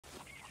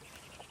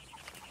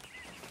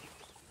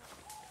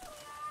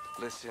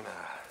Listen,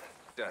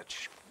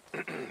 Dutch,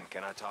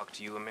 can I talk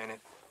to you a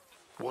minute?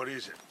 What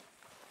is it?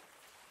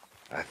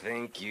 I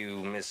think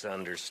you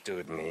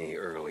misunderstood me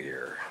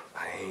earlier.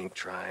 I ain't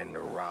trying to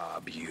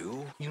rob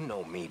you. You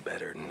know me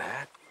better than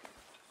that.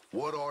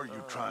 What are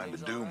you trying to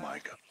do,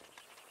 Micah?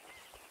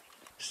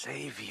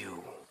 Save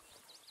you.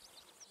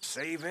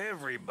 Save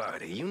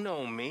everybody. You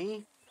know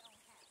me.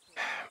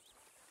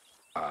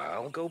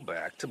 I'll go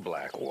back to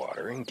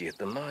Blackwater and get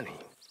the money.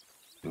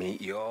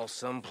 Meet y'all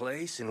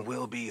someplace and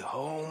we'll be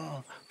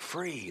home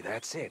free.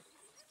 That's it.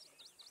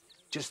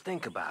 Just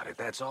think about it.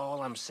 That's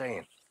all I'm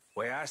saying.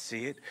 Way I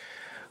see it,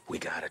 we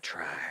gotta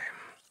try.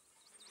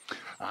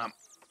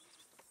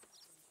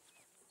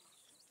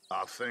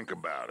 I'll think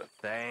about it.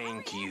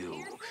 Thank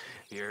you.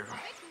 Here,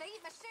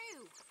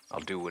 I'll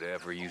do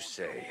whatever you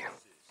say.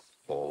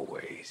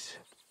 Always.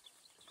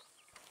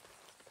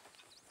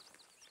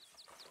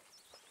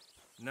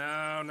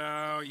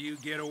 No, you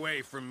get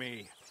away from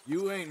me.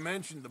 You ain't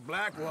mentioned the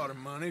Blackwater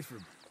money for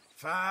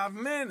 5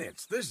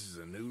 minutes. This is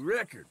a new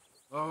record.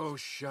 Oh,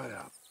 shut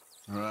up.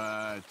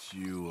 Right,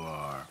 you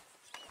are.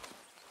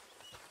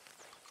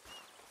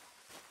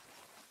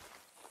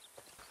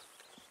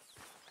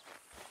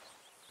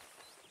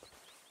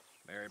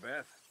 Mary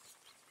Beth?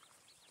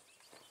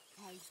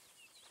 Hey.